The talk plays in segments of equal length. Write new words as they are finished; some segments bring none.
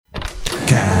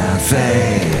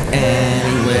Cafe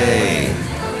anyway.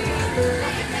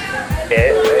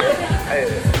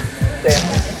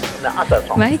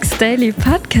 Mike's Daily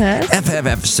Podcast. FF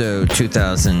episode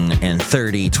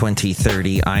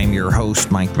 2030. I'm your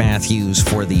host, Mike Matthews,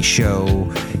 for the show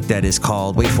that is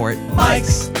called, wait for it,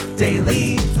 Mike's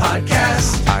Daily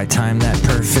Podcast. I timed that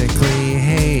perfectly.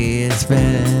 Hey, it's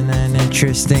been an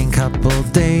interesting couple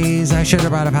days. I should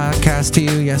have brought a podcast to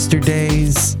you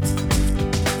yesterday's.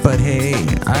 But hey,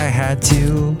 I had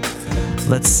to,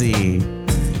 let's see,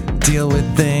 deal with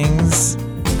things.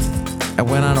 I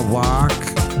went on a walk.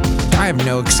 I have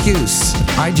no excuse.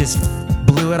 I just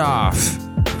blew it off.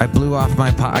 I blew off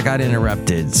my I got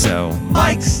interrupted, so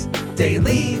Mike's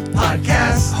Daily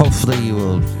Podcast. Hopefully you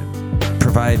will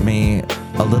provide me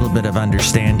a little bit of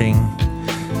understanding.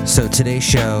 So today's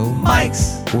show,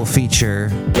 Mike's, will feature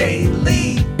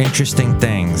daily interesting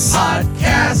things.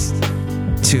 Podcast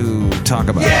to talk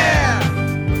about. Yeah!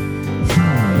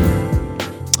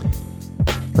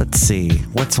 Let's see.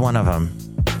 What's one of them?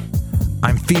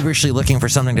 I'm feverishly looking for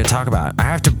something to talk about. I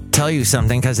have to tell you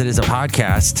something because it is a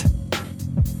podcast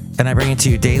and I bring it to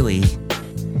you daily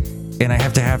and I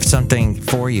have to have something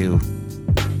for you.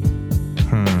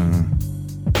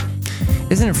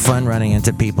 Isn't it fun running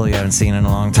into people you haven't seen in a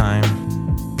long time?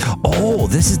 Oh,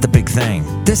 this is the big thing.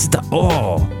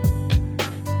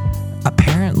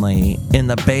 Apparently, in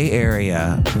the Bay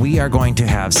Area, we are going to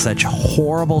have such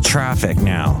horrible traffic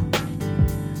now.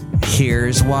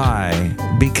 Here's why.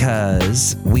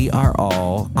 Because we are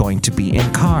all going to be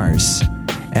in cars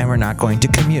and we're not going to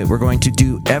commute. We're going to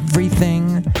do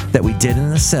everything that we did in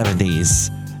the 70s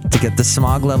to get the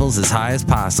smog levels as high as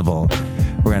possible.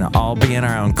 We're going to all be in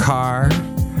our own car.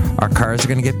 Our cars are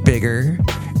going to get bigger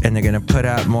and they're going to put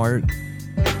out more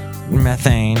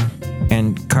methane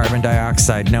and carbon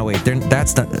dioxide. No, wait,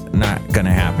 that's not going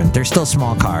to happen. They're still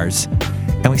small cars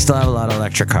and we still have a lot of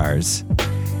electric cars.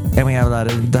 And we have a lot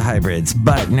of the hybrids.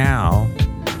 But now,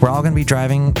 we're all going to be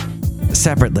driving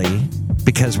separately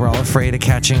because we're all afraid of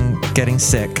getting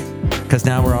sick. Because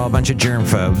now we're all a bunch of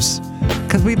germ-phobes.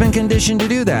 Because we've been conditioned to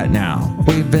do that now.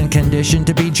 We've been conditioned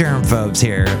to be germ-phobes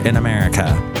here in America.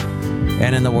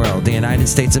 And in the world. The United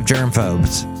States of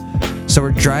germ-phobes. So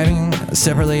we're driving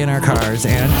separately in our cars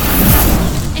and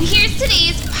here's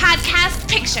today's podcast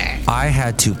picture. I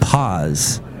had to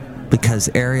pause because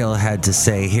Ariel had to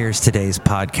say, here's today's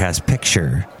podcast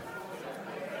picture.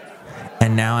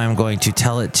 And now I'm going to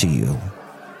tell it to you.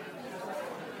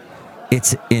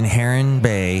 It's in Heron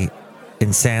Bay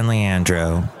in San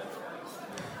Leandro.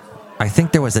 I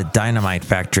think there was a dynamite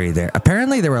factory there.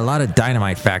 Apparently there were a lot of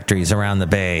dynamite factories around the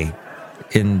bay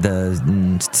in the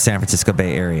San Francisco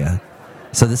Bay Area.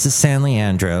 So this is San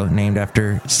Leandro, named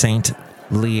after Saint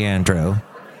Leandro.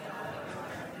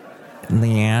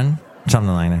 Leanne?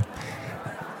 Something like that.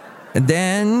 And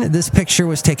then this picture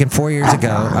was taken 4 years ago.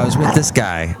 I was with this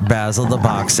guy, Basil the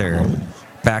Boxer,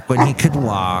 back when he could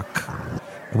walk.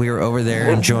 We were over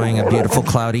there enjoying a beautiful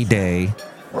cloudy day.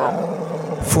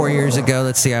 4 years ago,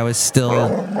 let's see, I was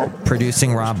still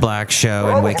producing Rob Black's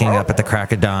show and waking up at the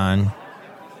crack of dawn.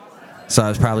 So I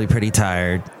was probably pretty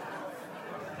tired.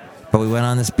 But we went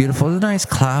on this beautiful, nice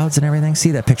clouds and everything.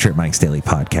 See that picture at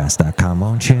mikesdailypodcast.com,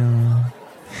 won't you?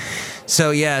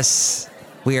 So yes,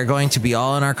 we are going to be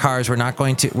all in our cars. We're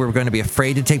going to be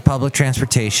afraid to take public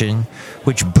transportation,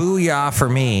 which booyah for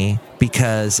me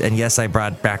because, and yes, I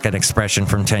brought back an expression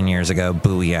from 10 years ago,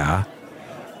 booyah.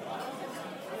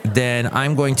 Then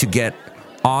I'm going to get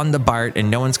on the BART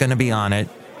and no one's going to be on it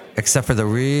except for the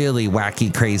really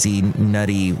wacky, crazy,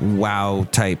 nutty, wow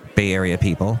type Bay Area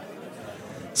people.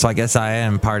 So I guess I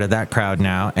am part of that crowd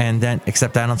now. And then,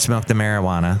 except I don't smoke the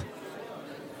marijuana.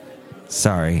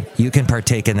 Sorry. You can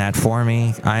partake in that for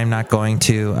me. I'm not going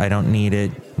to. I don't need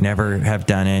it. Never have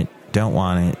done it. Don't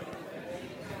want it.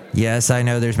 Yes, I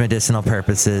know there's medicinal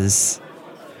purposes.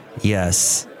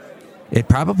 Yes. It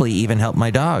probably even helped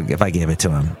my dog if I gave it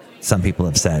to him. Some people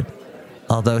have said.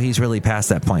 Although he's really past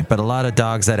that point. But a lot of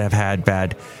dogs that have had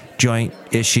bad joint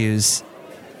issues,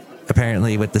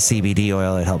 apparently with the CBD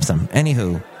oil, it helps them.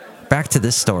 Anywho, back to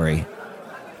this story.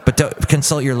 But don't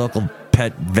consult your local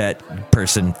pet vet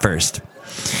person first.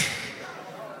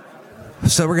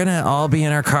 So we're going to all be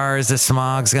in our cars. The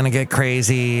smog's going to get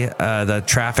crazy. The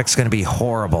traffic's going to be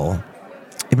horrible.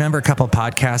 Remember a couple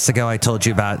podcasts ago I told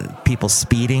you about people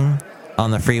speeding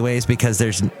on the freeways because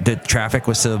the traffic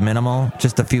was so minimal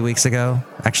just a few weeks ago?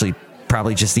 Actually,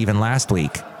 probably just even last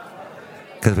week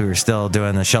because we were still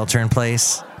doing the shelter in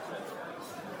place.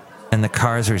 And the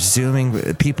cars were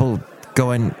zooming, people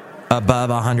going above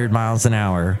 100 miles an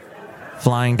hour,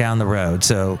 flying down the road.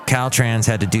 So Caltrans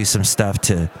had to do some stuff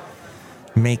to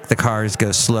make the cars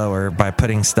go slower by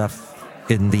putting stuff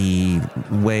in the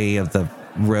way of the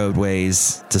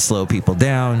roadways to slow people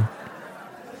down.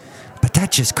 But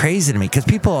that's just crazy to me because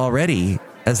people already,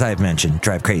 as I've mentioned,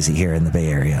 drive crazy here in the Bay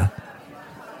Area.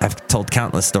 I've told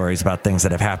countless stories about things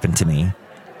that have happened to me.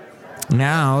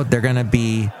 Now they're going to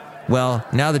be, well,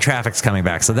 now the traffic's coming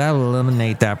back, so that will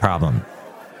eliminate that problem,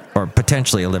 or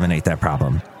potentially eliminate that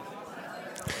problem.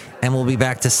 And we'll be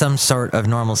back to some sort of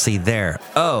normalcy there.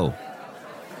 Oh,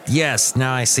 yes,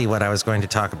 now I see what I was going to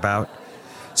talk about.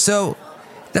 So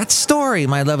that story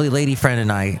my lovely lady friend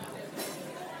and I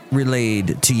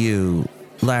relayed to you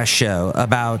last show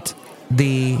about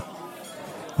the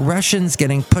Russians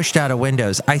getting pushed out of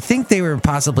windows. I think they were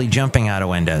possibly jumping out of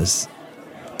windows.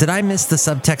 Did I miss the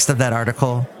subtext of that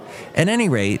article? At any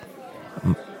rate,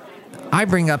 I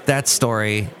bring up that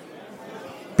story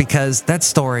because that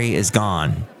story is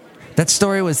gone. That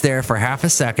story was there for half a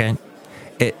second.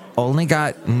 It only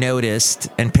got noticed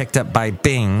and picked up by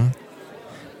Bing,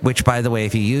 which, by the way,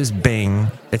 if you use Bing,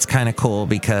 it's kind of cool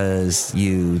because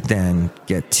you then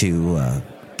get to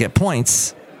get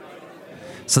points.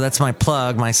 So that's my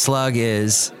plug. My slug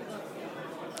is,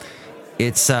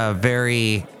 it's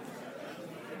very...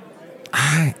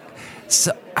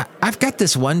 I've got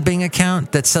this one Bing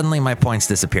account that suddenly my points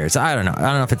disappear. So I don't know. I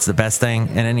don't know if it's the best thing.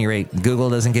 At any rate, Google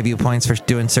doesn't give you points for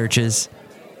doing searches.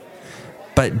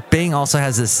 But Bing also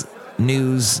has this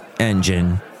news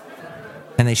engine,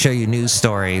 and they show you news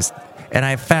stories. And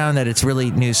I've found that it's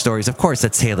really news stories. Of course,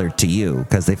 that's tailored to you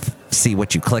because they see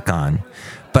what you click on.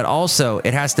 But also,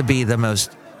 it has to be the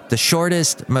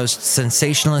shortest, most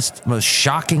sensationalist, most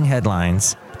shocking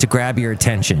headlines to grab your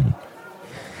attention.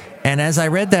 And as I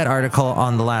read that article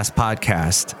on the last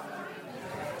podcast,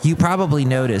 you probably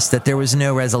noticed that there was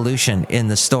no resolution in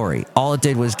the story. All it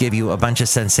did was give you a bunch of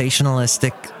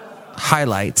sensationalistic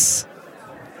highlights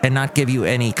and not give you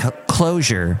any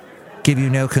closure, give you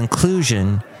no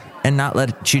conclusion, and not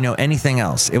let you know anything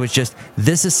else. It was just,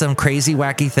 this is some crazy,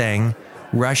 wacky thing.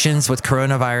 Russians with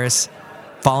coronavirus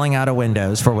falling out of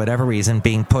windows for whatever reason,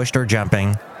 being pushed or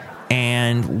jumping,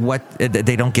 and what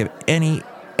they don't give anything,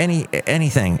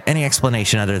 any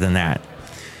explanation other than that.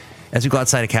 As we go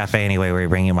outside a cafe anyway, we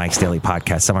bring you Mike's Daily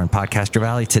Podcast somewhere in Podcaster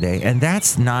Valley today, and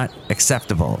that's not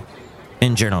acceptable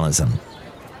in journalism.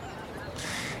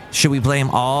 Should we blame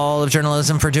all of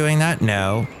journalism for doing that?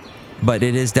 No, but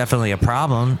it is definitely a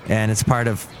problem, and it's part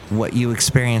of what you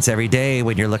experience every day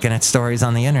when you're looking at stories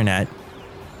on the internet.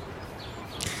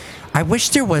 I wish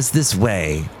there was this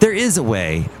way. There is a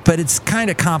way, but it's kind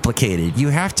of complicated. You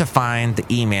have to find the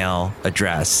email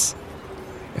address,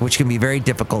 which can be very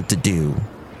difficult to do.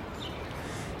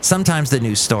 Sometimes the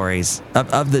news stories,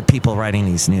 of the people writing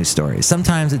these news stories,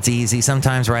 sometimes it's easy.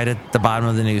 Sometimes right at the bottom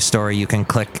of the news story, you can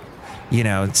click,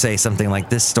 say something like,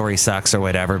 this story sucks or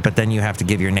whatever, but then you have to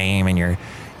give your name and your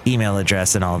email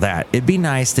address and all that. It'd be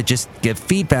nice to just give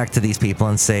feedback to these people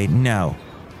and say no,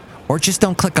 or just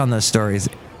don't click on those stories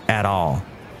at all.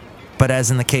 But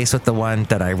as in the case with the one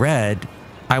that I read,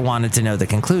 I wanted to know the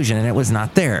conclusion and it was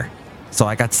not there. So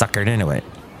I got suckered into it.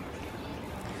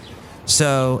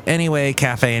 So anyway,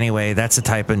 that's a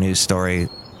type of news story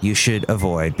you should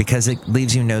avoid because it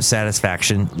leaves you no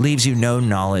satisfaction, leaves you no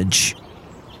knowledge.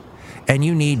 And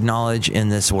you need knowledge in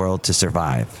this world to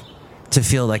survive, to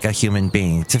feel like a human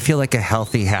being, to feel like a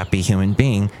healthy, happy human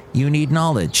being. You need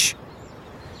knowledge.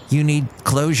 You need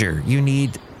closure. You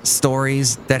need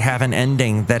stories that have an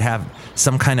ending, that have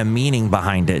some kind of meaning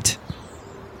behind it.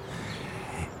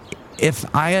 If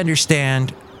I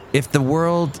understand, if the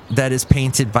world that is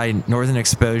painted by Northern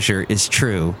Exposure is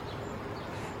true,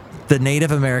 the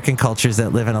Native American cultures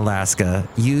that live in Alaska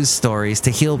use stories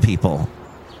to heal people.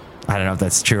 I don't know if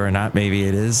that's true or not. Maybe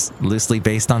it is loosely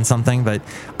based on something, but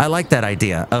I like that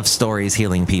idea of stories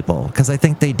healing people because I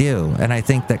think they do. And I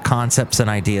think that concepts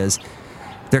and ideas,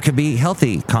 there could be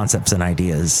healthy concepts and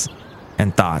ideas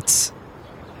and thoughts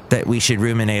that we should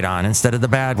ruminate on instead of the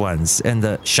bad ones and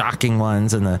the shocking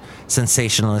ones and the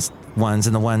sensationalist ones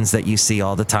and the ones that you see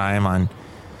all the time on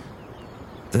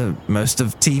the most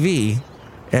of TV,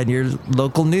 and your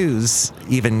local news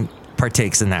even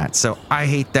partakes in that. So I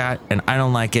hate that and I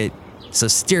don't like it. So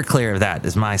steer clear of that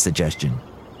is my suggestion.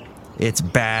 It's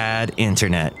bad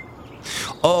internet.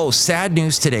 Oh, sad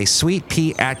news today. Sweet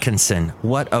Pea Atkinson.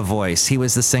 What a voice. He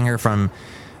was the singer from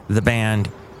the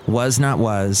band Was Not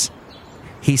Was.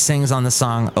 He sings on the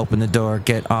song Open the Door,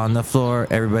 Get on the Floor,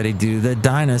 Everybody Do the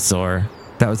Dinosaur.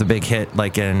 That was a big hit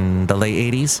like in the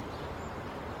late 80s.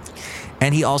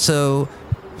 And he also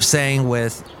sang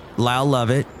with Lyle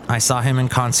Lovett. I saw him in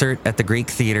concert at the Greek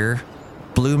Theater.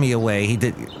 Blew me away.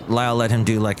 Lyle let him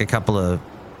do like a couple of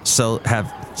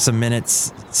have some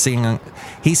minutes singing.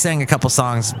 He sang a couple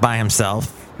songs by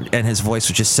himself, and his voice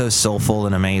was just so soulful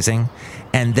and amazing.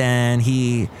 And then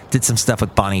he did some stuff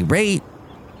with Bonnie Raitt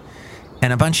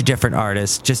and a bunch of different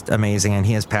artists, just amazing. And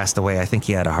he has passed away. I think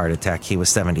he had a heart attack. He was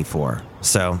 74.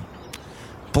 So,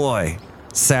 boy,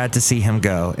 sad to see him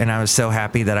go. And I was so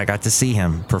happy that I got to see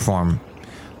him perform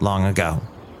long ago.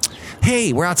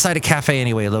 Hey, we're outside a cafe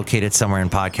anyway, located somewhere in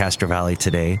Podcaster Valley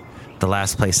today, the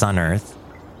last place on earth.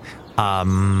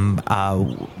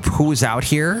 Who's out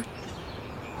here?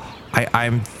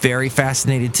 I'm very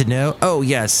fascinated to know. Oh,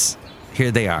 yes. Here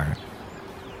they are.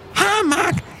 Hi,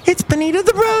 Mike. It's Benita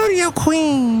the Rodeo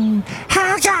Queen.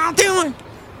 How y'all doing?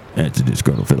 That's a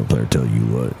disgruntled fiddle player, tell you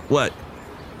what. What?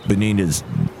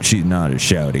 She's not as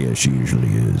shouty as she usually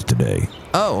is today.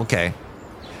 Oh, okay.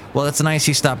 Well, it's nice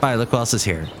you stopped by. Look who else is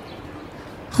here.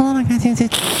 Hello, Mike Matthews.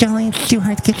 It's Jolly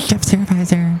Dewhart, gift shop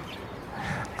supervisor.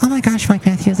 Oh my gosh, Mike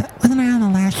Matthews. Wasn't I on the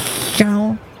last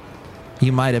show?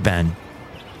 You might have been.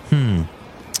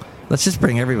 Let's just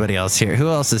bring everybody else here. Who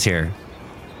else is here?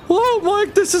 Hello,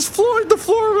 Mike. This is Floyd the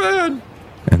Floorman.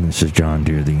 And this is John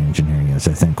Deere, the engineer. Yes,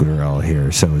 I think we're all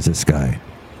here. So is this guy.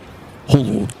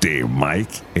 Hello there,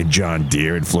 Mike. And John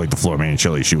Deere and Floyd the Floorman,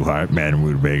 Shelley Schuhart, Madam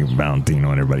Rutabaga,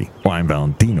 Valentino, and everybody. Well, I'm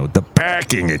Valentino, the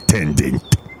packing attendant.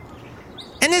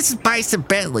 And this is Bison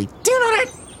Bentley. Do you know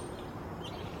that?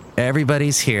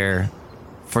 Everybody's here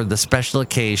for the special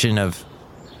occasion of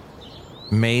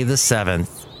May the 7th.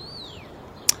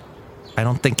 I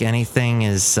don't think anything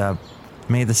is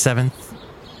May the 7th.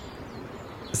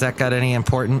 Has that got any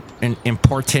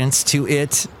importance to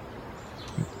it?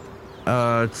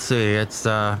 Let's see. It's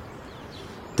the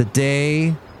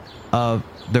day of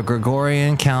the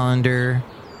Gregorian calendar.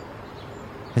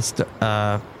 It's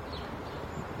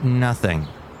nothing.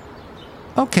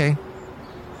 Okay.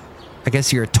 I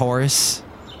guess you're a Taurus.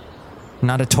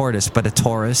 Not a tortoise, but a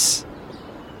Taurus.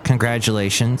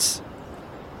 Congratulations.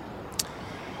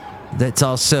 That's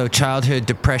also Childhood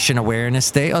Depression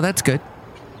Awareness Day. Oh, that's good.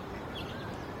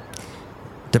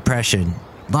 Depression.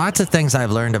 Lots of things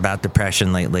I've learned about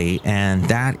depression lately, and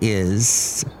that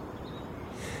is...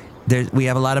 we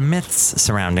have a lot of myths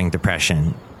surrounding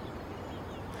depression.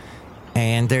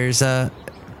 And you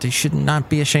should not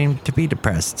be ashamed to be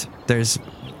depressed. There's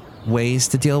ways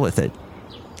to deal with it,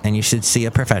 and you should see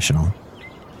a professional.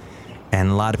 And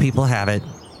a lot of people have it,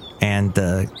 and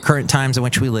the current times in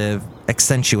which we live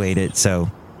accentuate it, so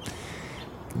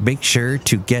make sure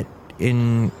to get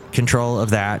in control of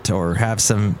that or have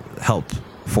some help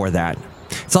for that.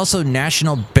 It's also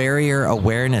National Barrier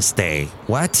Awareness Day.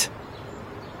 What?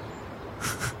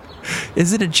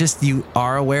 Isn't it just you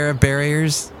are aware of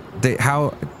barriers?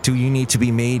 How do you need to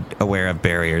be made aware of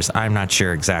barriers? I'm not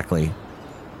sure exactly.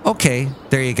 Okay,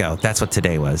 there you go. That's what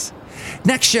today was.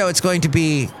 Next show, it's going to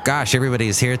be... Gosh,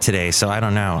 everybody's here today, so I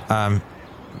don't know.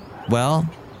 Well,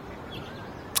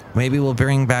 maybe we'll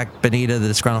bring back Benita, the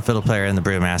disgruntled fiddle player, and the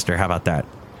brewmaster. How about that?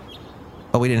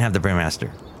 Oh, we didn't have the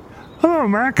brewmaster. Hello,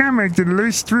 Mike. I make the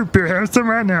loose root beer. Have some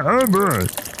right now. Oh, boy.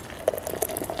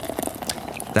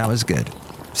 That was good.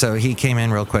 So he came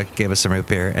in real quick, gave us some root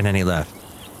beer, and then he left.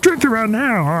 Drink it right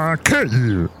now, or I'll cut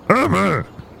you. Oh, boy.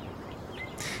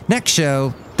 Next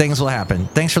show, things will happen.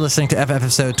 Thanks for listening to FF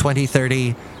episode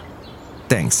 2030.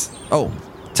 Thanks. Oh,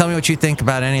 tell me what you think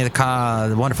about any of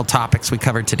the wonderful topics we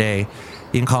covered today.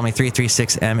 You can call me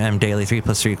 336MM Daily. 3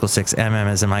 + 3 = 6. MM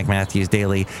as in Mike Matthews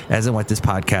Daily, as in what this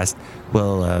podcast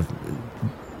will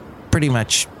pretty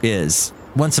much is.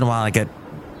 Once in a while I get,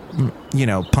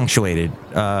 punctuated.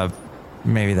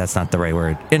 Maybe that's not the right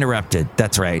word. Interrupted.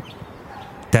 That's right.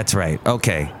 That's right.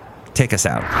 Okay. Take us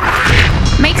out.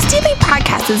 Mike's Daily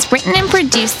Podcast is written and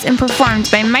produced and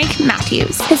performed by Mike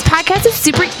Matthews. His podcast is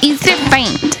super easy to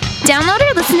find. Download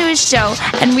or listen to his show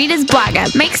and read his blog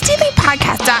at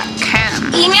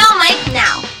mikesdailypodcast.com. Email Mike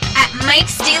now at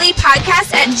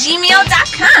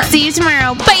mikesdailypodcast@gmail.com. See you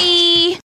tomorrow. Bye!